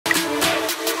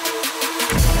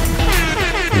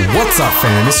What's up,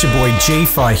 fam? It's your boy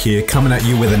G-Fi here, coming at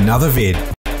you with another vid.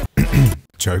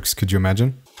 Jokes, could you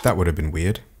imagine? That would have been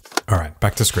weird. Alright,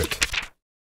 back to script.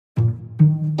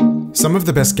 Some of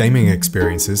the best gaming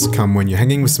experiences come when you're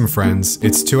hanging with some friends,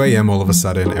 it's 2 AM all of a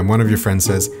sudden, and one of your friends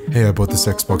says, "Hey, I bought this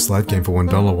Xbox Live game for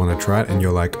 $1, wanna try it?" And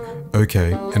you're like,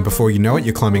 "Okay." And before you know it,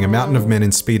 you're climbing a mountain of men in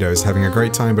Speedos, having a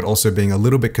great time, but also being a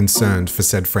little bit concerned for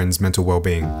said friend's mental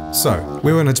well-being. So,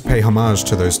 we wanted to pay homage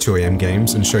to those 2 AM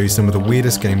games and show you some of the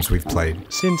weirdest games we've played.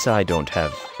 Since I don't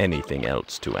have anything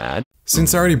else to add.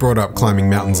 Since I already brought up climbing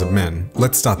mountains of men,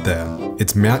 let's start there.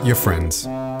 It's Mount Your Friends.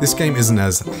 This game isn't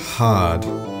as hard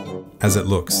as it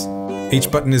looks. Each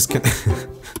button is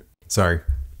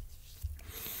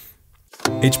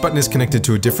Each button is connected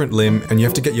to a different limb, and you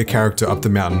have to get your character up the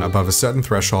mountain above a certain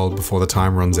threshold before the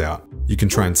time runs out. You can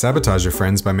try and sabotage your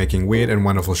friends by making weird and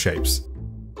wonderful shapes.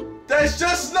 There's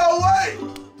just no way!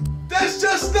 There's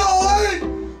just no way!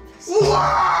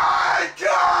 Why,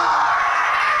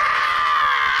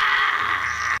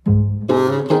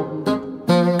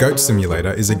 Goat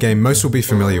Simulator is a game most will be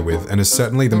familiar with and is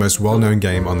certainly the most well-known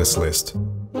game on this list.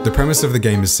 The premise of the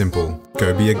game is simple.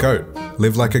 Go be a goat.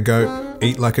 Live like a goat,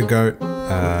 eat like a goat,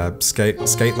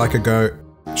 skate like a goat,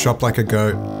 shop like a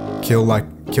goat, kill like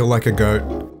a goat,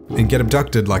 and get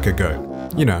abducted like a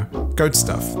goat. You know, goat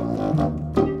stuff.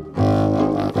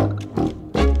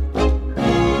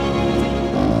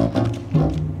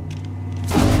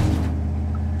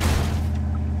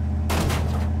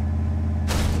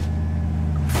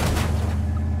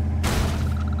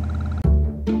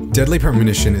 Deadly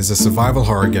Premonition is a survival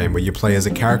horror game where you play as a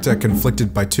character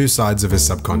conflicted by two sides of his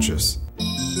subconscious.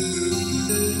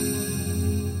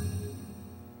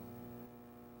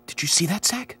 Did you see that,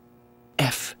 Zach?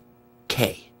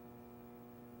 F.K.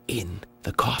 in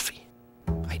the coffee.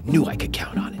 I knew I could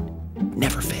count on it.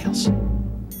 Never fails.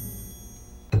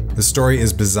 The story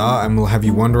is bizarre and will have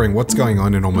you wondering what's going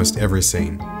on in almost every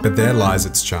scene, but there lies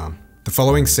its charm. The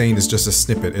following scene is just a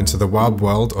snippet into the wild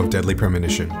world of Deadly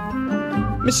Premonition.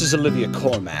 Mrs. Olivia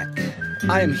Cormack,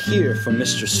 I am here for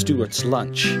Mr. Stewart's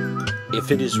lunch. If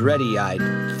it is ready,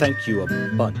 I'd thank you a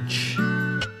bunch.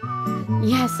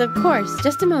 Yes, of course.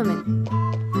 Just a moment.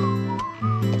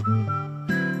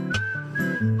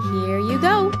 Here you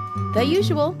go. The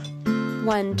usual.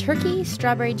 1 turkey,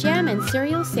 strawberry jam, and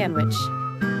cereal sandwich.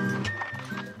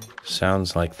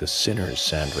 Sounds like the sinner's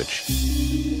sandwich.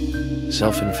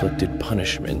 Self-inflicted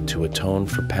punishment to atone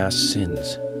for past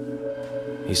sins.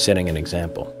 He's setting an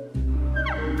example.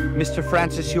 Mr.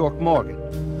 Francis York Morgan,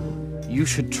 you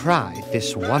should try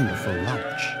this wonderful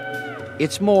lunch.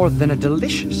 It's more than a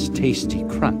delicious, tasty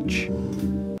crunch.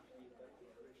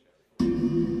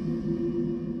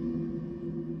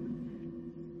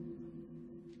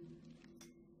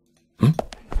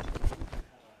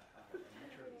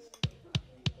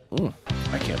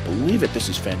 I can't believe it. This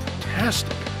is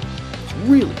fantastic. It's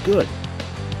really good.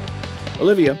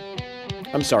 Olivia,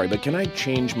 I'm sorry, but can I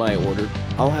change my order?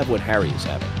 I'll have what Harry is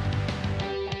having.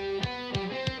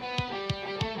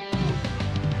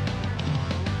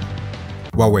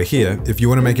 While we're here, if you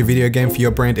want to make a video game for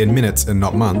your brand in minutes and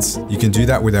not months, you can do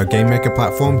that with our game maker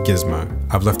platform, Gizmo.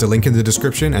 I've left a link in the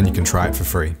description and you can try it for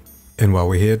free. And while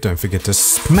we're here, don't forget to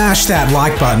smash that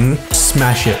like button.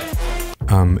 Smash it.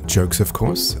 Jokes of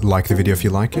course. Like the video if you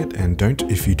like it, and don't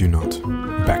if you do not.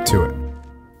 Back to it.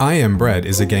 I Am Bread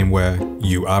is a game where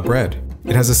you are bread.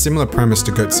 It has a similar premise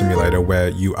to Goat Simulator where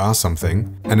you are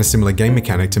something, and a similar game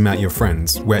mechanic to Mount Your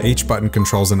Friends, where each button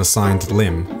controls an assigned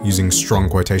limb, using strong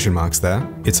quotation marks there.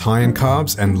 It's high in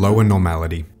carbs and low in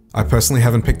normality. I personally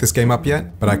haven't picked this game up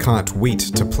yet, but I can't wait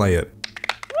to play it.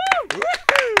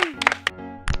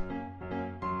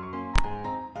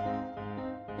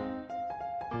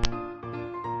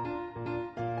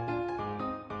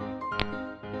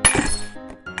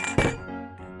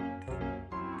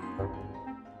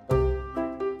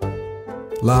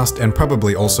 Last, and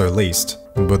probably also least,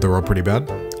 but they're all pretty bad,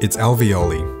 it's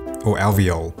Alveoli, or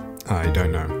Alveol, I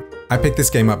don't know. I picked this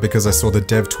game up because I saw the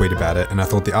dev tweet about it and I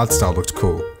thought the art style looked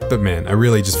cool. But man, I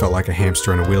really just felt like a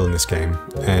hamster on a wheel in this game,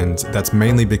 and that's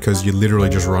mainly because you literally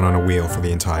just run on a wheel for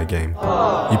the entire game.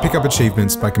 You pick up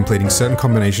achievements by completing certain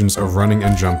combinations of running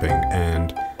and jumping,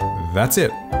 and that's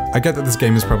it. I get that this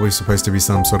game is probably supposed to be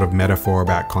some sort of metaphor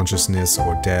about consciousness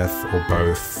or death or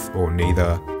both or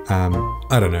neither.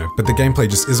 I don't know, but the gameplay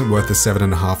just isn't worth the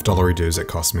 $7.50 dues it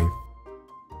cost me.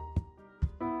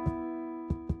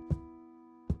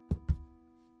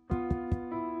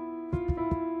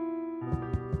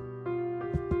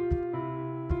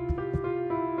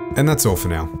 And that's all for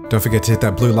now. Don't forget to hit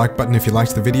that blue like button if you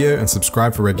liked the video and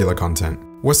subscribe for regular content.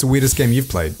 What's the weirdest game you've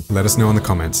played? Let us know in the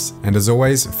comments. And as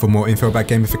always, for more info about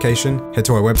gamification, head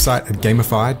to our website at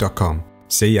gamify.com.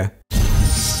 See ya.